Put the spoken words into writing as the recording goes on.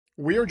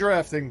We are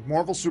drafting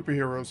Marvel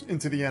superheroes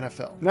into the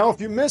NFL. Now, if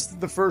you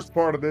missed the first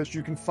part of this,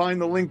 you can find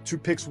the link to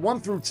picks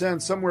 1 through 10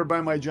 somewhere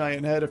by my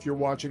giant head if you're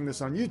watching this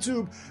on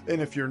YouTube,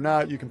 and if you're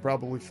not, you can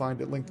probably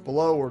find it linked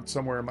below or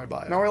somewhere in my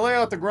bio. Now, I lay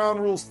out the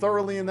ground rules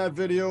thoroughly in that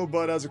video,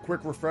 but as a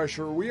quick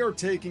refresher, we are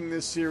taking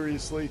this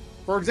seriously.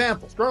 For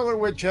example, Scarlet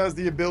Witch has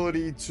the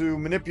ability to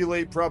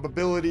manipulate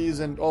probabilities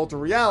and alter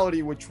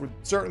reality, which would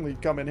certainly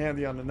come in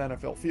handy on an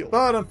NFL field.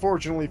 But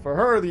unfortunately for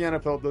her, the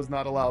NFL does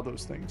not allow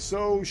those things,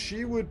 so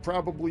she would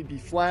probably be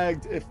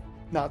flagged if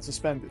not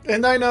suspended.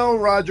 And I know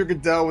Roger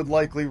Goodell would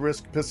likely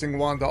risk pissing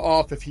Wanda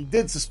off if he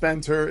did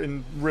suspend her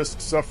and risk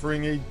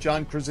suffering a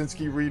John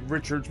Krasinski, Reed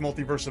Richards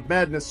Multiverse of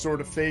Madness sort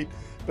of fate,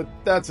 but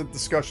that's a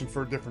discussion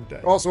for a different day.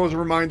 Also, as a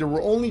reminder,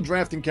 we're only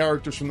drafting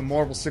characters from the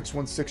Marvel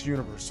 616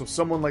 universe, so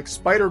someone like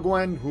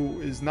Spider-Gwen, who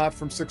is not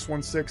from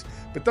 616,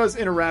 but does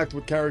interact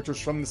with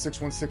characters from the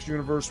 616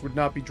 universe, would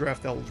not be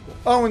draft eligible.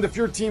 Oh, and if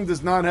your team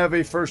does not have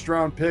a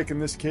first-round pick, in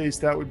this case,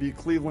 that would be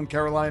Cleveland,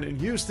 Carolina, and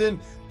Houston,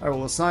 I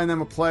will assign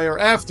them a player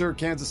after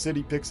Kansas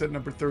City picks at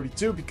number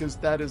 32, because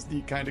that is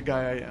the kind of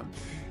guy I am.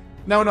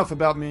 Now, enough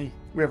about me.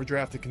 We have a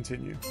draft to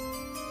continue.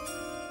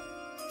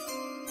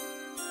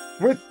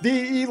 With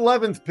the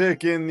 11th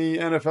pick in the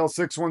NFL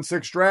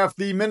 616 draft,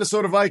 the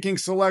Minnesota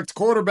Vikings select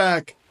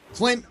quarterback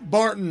Clint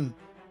Barton,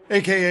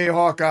 aka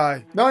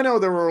Hawkeye. Now, I know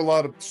there are a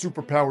lot of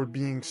superpowered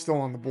beings still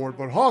on the board,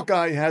 but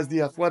Hawkeye has the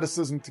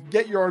athleticism to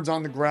get yards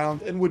on the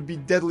ground and would be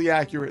deadly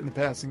accurate in the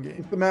passing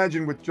game.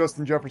 Imagine what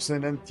Justin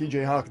Jefferson and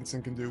TJ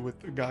Hawkinson can do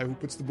with a guy who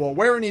puts the ball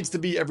where it needs to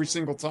be every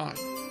single time.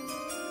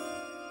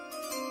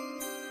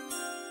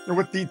 And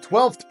with the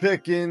 12th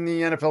pick in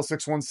the NFL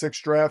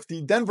 616 draft,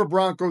 the Denver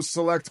Broncos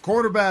select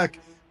quarterback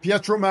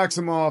Pietro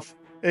Maximoff,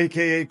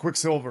 aka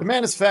Quicksilver. The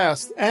man is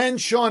fast,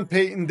 and Sean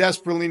Payton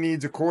desperately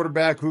needs a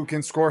quarterback who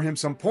can score him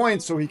some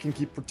points so he can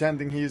keep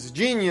pretending he is a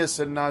genius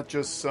and not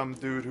just some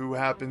dude who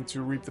happened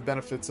to reap the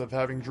benefits of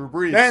having Drew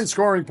Brees. And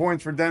scoring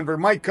points for Denver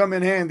might come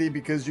in handy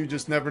because you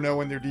just never know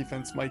when their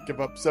defense might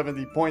give up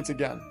 70 points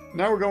again.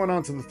 Now we're going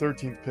on to the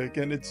 13th pick,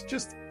 and it's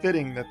just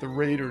fitting that the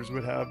Raiders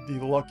would have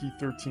the lucky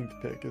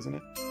 13th pick, isn't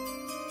it?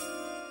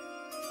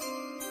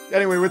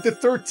 Anyway, with the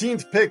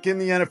 13th pick in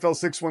the NFL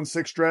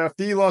 616 draft,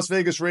 the Las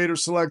Vegas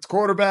Raiders select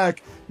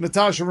quarterback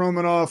Natasha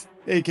Romanoff,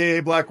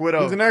 aka Black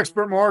Widow. She's an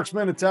expert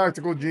marksman, a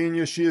tactical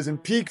genius. She is in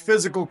peak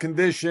physical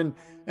condition,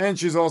 and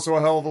she's also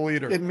a hell of a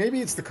leader. And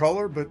maybe it's the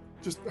color, but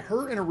just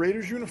her in a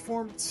Raiders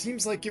uniform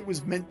seems like it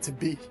was meant to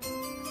be.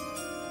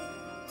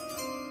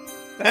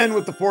 And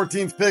with the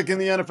 14th pick in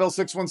the NFL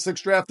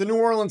 616 draft, the New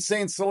Orleans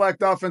Saints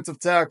select offensive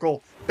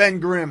tackle Ben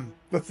Grimm,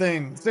 the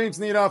Thing. Saints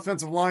need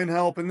offensive line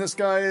help, and this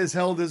guy has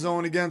held his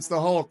own against the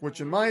Hulk,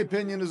 which in my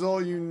opinion is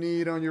all you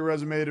need on your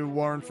resume to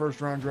warrant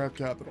first-round draft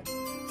capital.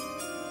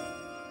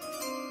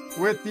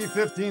 With the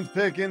 15th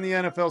pick in the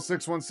NFL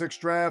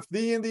 616 draft,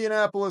 the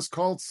Indianapolis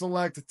Colts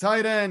select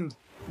tight end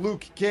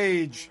Luke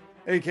Cage,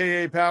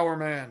 aka Power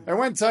Man. I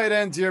went tight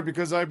end here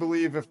because I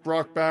believe if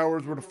Brock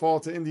Bowers were to fall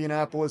to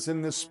Indianapolis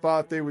in this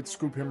spot, they would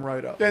scoop him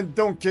right up. And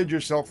don't kid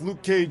yourself,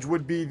 Luke Cage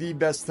would be the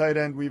best tight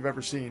end we've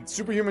ever seen.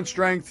 Superhuman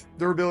strength,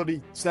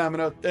 durability,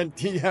 stamina, and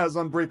he has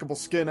unbreakable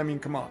skin. I mean,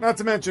 come on. Not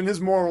to mention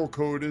his moral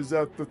code is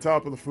at the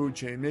top of the food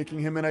chain, making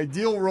him an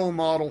ideal role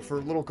model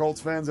for little Colts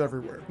fans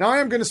everywhere. Now, I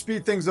am going to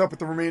speed things up with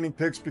the remaining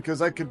picks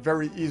because I could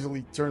very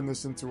easily turn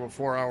this into a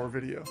 4-hour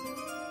video.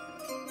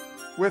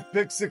 With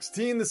pick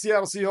 16, the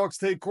Seattle Seahawks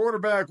take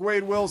quarterback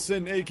Wade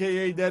Wilson,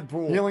 aka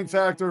Deadpool. Healing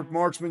factor,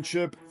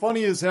 marksmanship,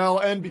 funny as hell,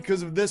 and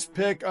because of this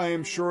pick, I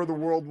am sure the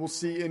world will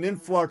see an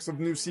influx of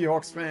new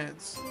Seahawks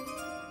fans.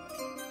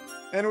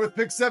 And with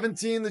pick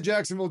 17, the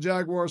Jacksonville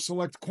Jaguars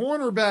select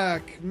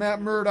cornerback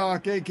Matt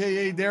Murdock,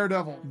 aka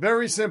Daredevil.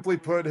 Very simply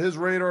put, his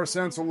radar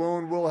sense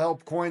alone will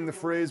help coin the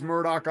phrase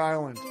Murdock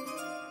Island.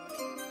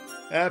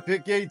 At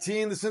pick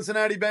 18, the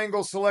Cincinnati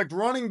Bengals select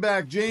running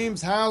back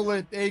James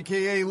Howlett,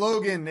 a.k.a.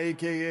 Logan,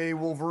 a.k.a.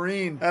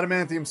 Wolverine.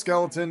 Adamantium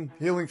skeleton,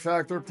 healing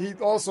factor. He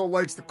also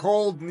likes the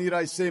cold, need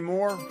I say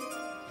more?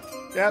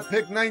 At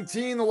pick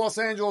 19, the Los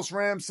Angeles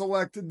Rams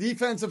select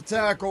defensive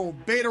tackle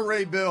Beta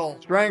Ray Bill.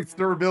 Strength,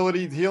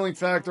 durability, healing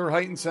factor,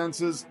 heightened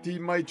senses. He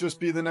might just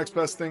be the next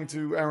best thing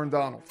to Aaron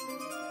Donald.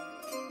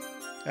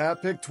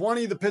 At pick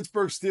 20, the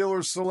Pittsburgh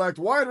Steelers select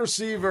wide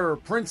receiver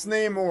Prince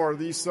Namor,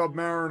 the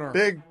Submariner.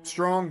 Big,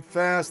 strong,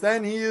 fast,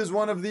 and he is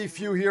one of the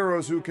few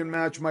heroes who can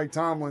match Mike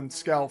Tomlin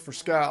scowl for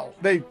scowl.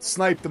 They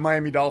sniped the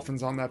Miami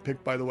Dolphins on that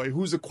pick, by the way,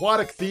 whose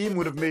aquatic theme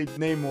would have made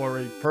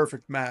Namor a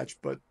perfect match,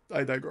 but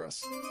I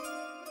digress.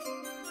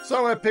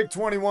 So at pick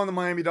 21, the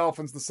Miami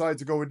Dolphins decide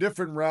to go a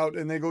different route,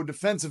 and they go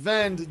defensive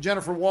end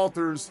Jennifer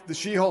Walters, the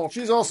She-Hulk.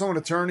 She's also an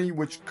attorney,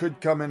 which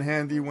could come in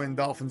handy when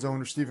Dolphins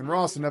owner Stephen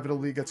Ross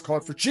inevitably gets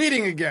caught for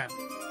cheating again.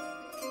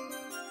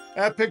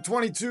 At pick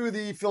 22,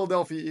 the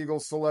Philadelphia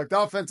Eagles select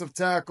offensive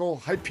tackle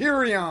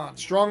Hyperion.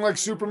 Strong like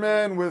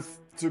Superman with,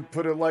 to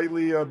put it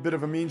lightly, a bit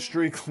of a mean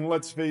streak.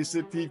 Let's face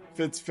it, he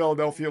fits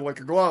Philadelphia like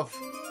a glove.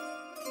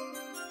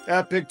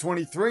 At pick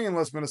 23,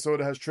 unless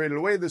Minnesota has traded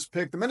away this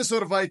pick, the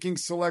Minnesota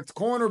Vikings select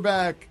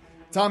cornerback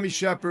Tommy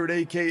Shepard,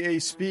 a.k.a.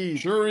 Speed.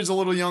 Sure, he's a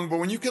little young, but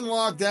when you can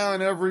lock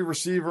down every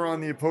receiver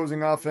on the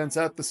opposing offense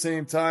at the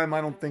same time,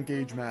 I don't think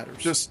age matters.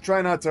 Just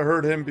try not to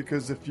hurt him,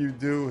 because if you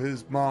do,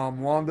 his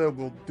mom, Wanda,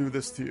 will do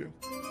this to you.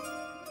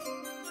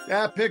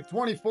 At pick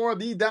 24,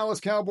 the Dallas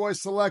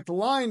Cowboys select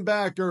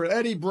linebacker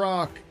Eddie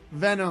Brock,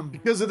 Venom.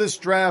 Because of this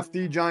draft,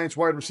 the Giants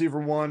wide receiver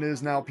 1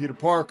 is now Peter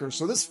Parker,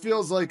 so this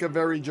feels like a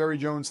very Jerry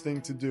Jones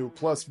thing to do.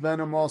 Plus,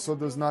 Venom also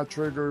does not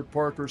trigger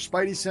Parker's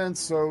Spidey sense,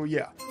 so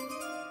yeah.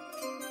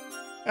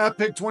 At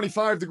pick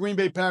 25, the Green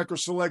Bay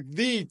Packers select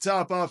the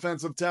top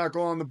offensive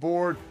tackle on the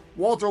board,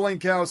 Walter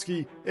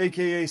Lankowski,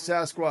 aka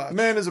Sasquatch. The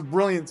man is a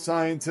brilliant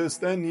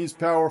scientist, and he's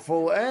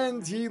powerful,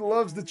 and he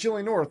loves the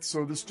chilly north,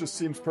 so this just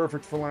seems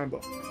perfect for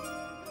Lambeau.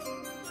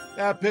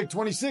 At pick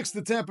 26,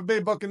 the Tampa Bay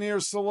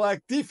Buccaneers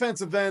select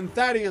defensive end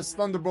Thaddeus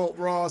Thunderbolt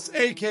Ross,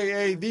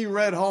 aka the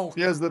Red Hulk.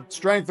 He has the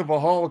strength of a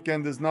Hulk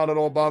and is not at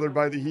all bothered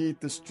by the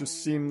heat. This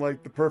just seemed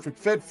like the perfect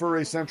fit for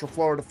a Central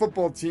Florida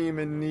football team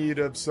in need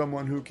of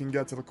someone who can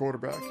get to the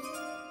quarterback.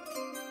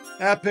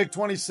 At pick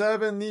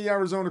 27, the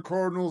Arizona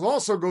Cardinals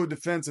also go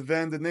defensive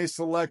end, and they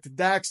select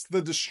Dax the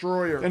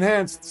Destroyer.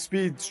 Enhanced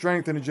speed,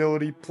 strength, and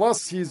agility,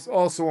 plus he's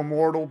also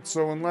immortal,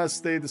 so unless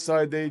they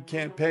decide they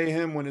can't pay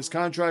him when his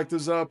contract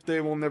is up, they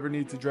will never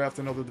need to draft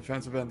another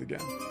defensive end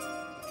again.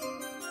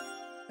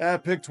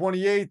 At pick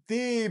 28,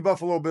 the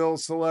Buffalo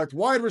Bills select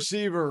wide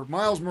receiver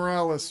Miles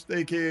Morales,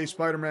 aka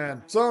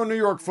Spider-Man. So New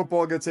York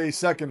football gets a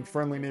second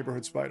friendly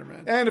neighborhood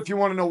Spider-Man. And if you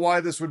want to know why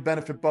this would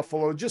benefit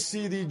Buffalo, just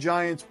see the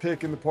Giants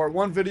pick in the part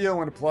 1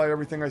 video and apply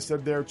everything I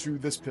said there to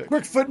this pick.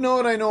 Quick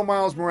footnote, I know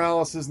Miles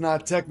Morales is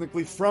not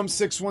technically from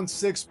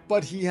 616,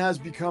 but he has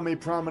become a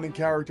prominent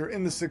character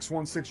in the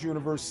 616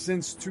 universe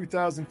since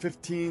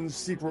 2015's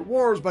Secret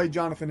Wars by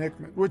Jonathan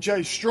Hickman, which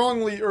I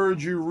strongly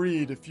urge you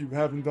read if you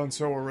haven't done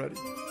so already.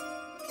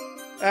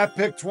 At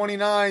pick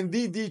 29,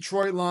 the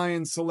Detroit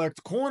Lions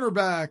select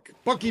cornerback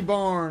Bucky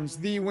Barnes,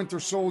 the Winter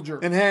Soldier.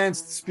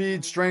 Enhanced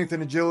speed, strength,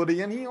 and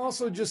agility, and he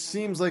also just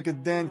seems like a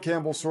Dan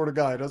Campbell sort of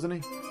guy, doesn't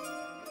he?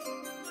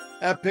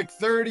 At pick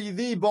 30,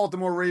 the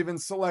Baltimore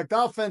Ravens select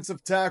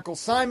offensive tackle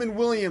Simon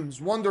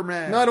Williams, Wonder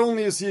Man. Not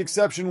only is he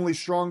exceptionally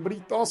strong, but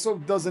he also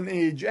doesn't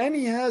age, and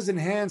he has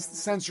enhanced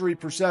sensory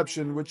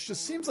perception, which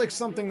just seems like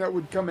something that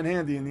would come in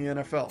handy in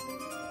the NFL.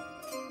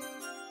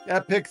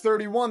 At pick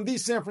 31, the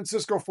San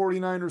Francisco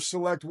 49ers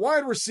select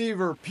wide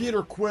receiver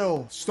Peter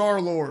Quill,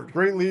 Star-Lord.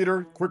 Great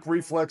leader, quick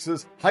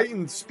reflexes,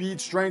 heightened speed,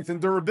 strength,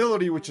 and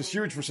durability, which is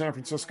huge for San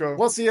Francisco.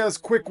 Plus, he has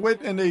quick wit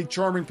and a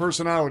charming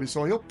personality,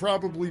 so he'll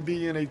probably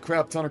be in a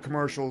crap ton of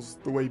commercials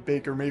the way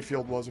Baker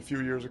Mayfield was a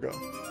few years ago.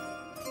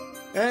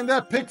 And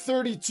at pick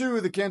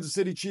 32, the Kansas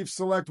City Chiefs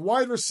select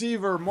wide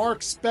receiver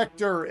Mark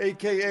Spector,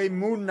 aka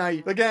Moon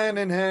Knight. Again,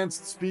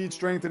 enhanced speed,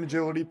 strength, and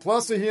agility,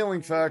 plus a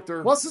healing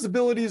factor. Plus his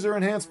abilities are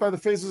enhanced by the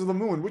phases of the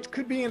moon, which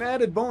could be an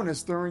added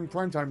bonus during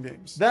primetime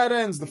games. That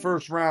ends the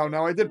first round.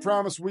 Now, I did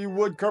promise we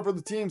would cover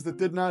the teams that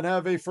did not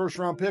have a first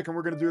round pick, and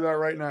we're going to do that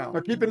right now.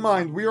 Now, keep in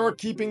mind, we are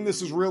keeping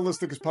this as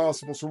realistic as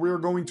possible, so we are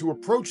going to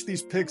approach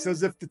these picks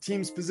as if the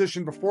teams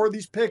positioned before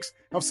these picks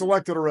have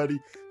selected already,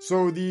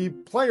 so the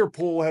player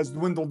pool has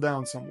dwindled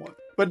down somewhat.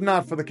 But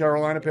not for the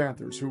Carolina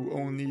Panthers, who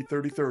own the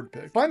 33rd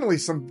pick. Finally,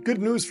 some good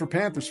news for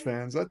Panthers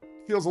fans. That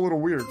feels a little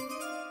weird.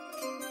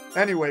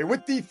 Anyway,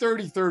 with the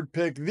 33rd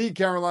pick, the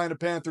Carolina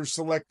Panthers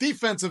select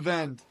defensive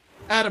end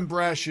Adam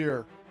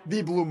Brashear,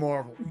 the Blue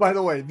Marvel. By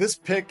the way, this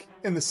pick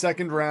in the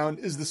second round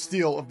is the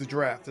steal of the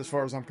draft, as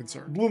far as I'm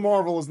concerned. Blue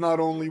Marvel is not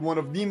only one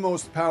of the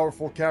most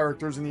powerful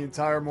characters in the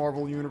entire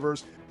Marvel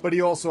universe, but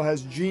he also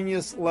has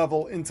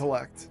genius-level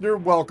intellect. You're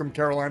welcome,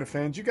 Carolina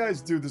fans. You guys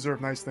do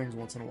deserve nice things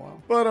once in a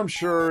while. But I'm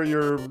sure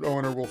your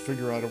owner will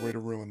figure out a way to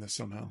ruin this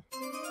somehow.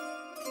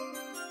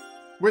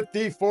 With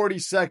the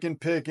 42nd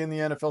pick in the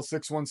NFL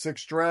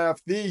 616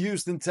 draft, the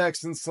Houston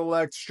Texans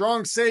select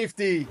strong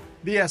safety,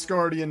 the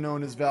Asgardian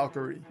known as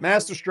Valkyrie.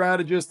 Master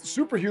strategist,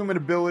 superhuman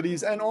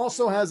abilities, and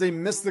also has a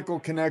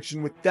mystical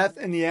connection with death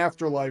and the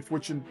afterlife,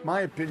 which in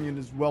my opinion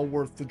is well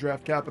worth the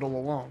draft capital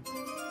alone.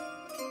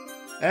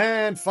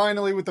 And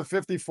finally, with the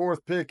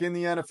 54th pick in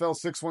the NFL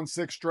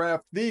 616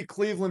 draft, the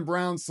Cleveland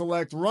Browns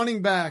select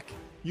running back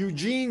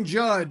Eugene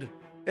Judd,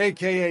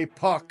 aka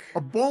Puck.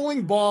 A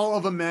bowling ball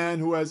of a man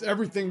who has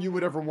everything you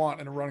would ever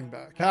want in a running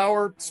back.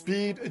 Power,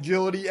 speed,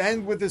 agility,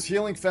 and with his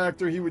healing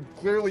factor, he would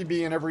clearly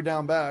be an every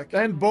down back.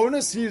 And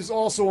bonus, he's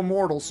also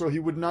immortal, so he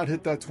would not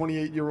hit that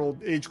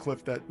 28-year-old age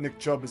cliff that Nick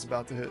Chubb is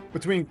about to hit.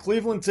 Between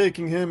Cleveland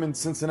taking him and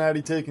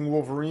Cincinnati taking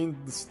Wolverine,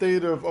 the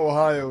state of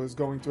Ohio is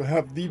going to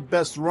have the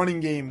best running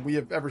game we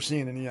have ever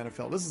seen in the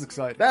NFL. This is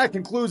exciting. That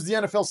concludes the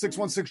NFL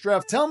 616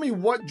 draft. Tell me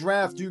what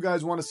draft you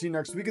guys want to see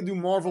next. We can do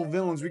Marvel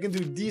villains. We can do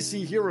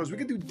DC heroes. We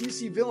can do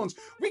DC villains.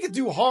 We could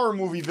do horror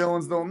movie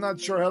villains, though I'm not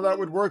sure how that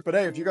would work, but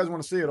hey, if you guys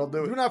want to see it, I'll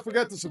do it. Do not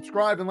forget to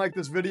subscribe and like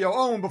this video.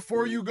 Oh, and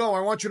before you go,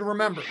 I want you to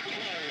remember,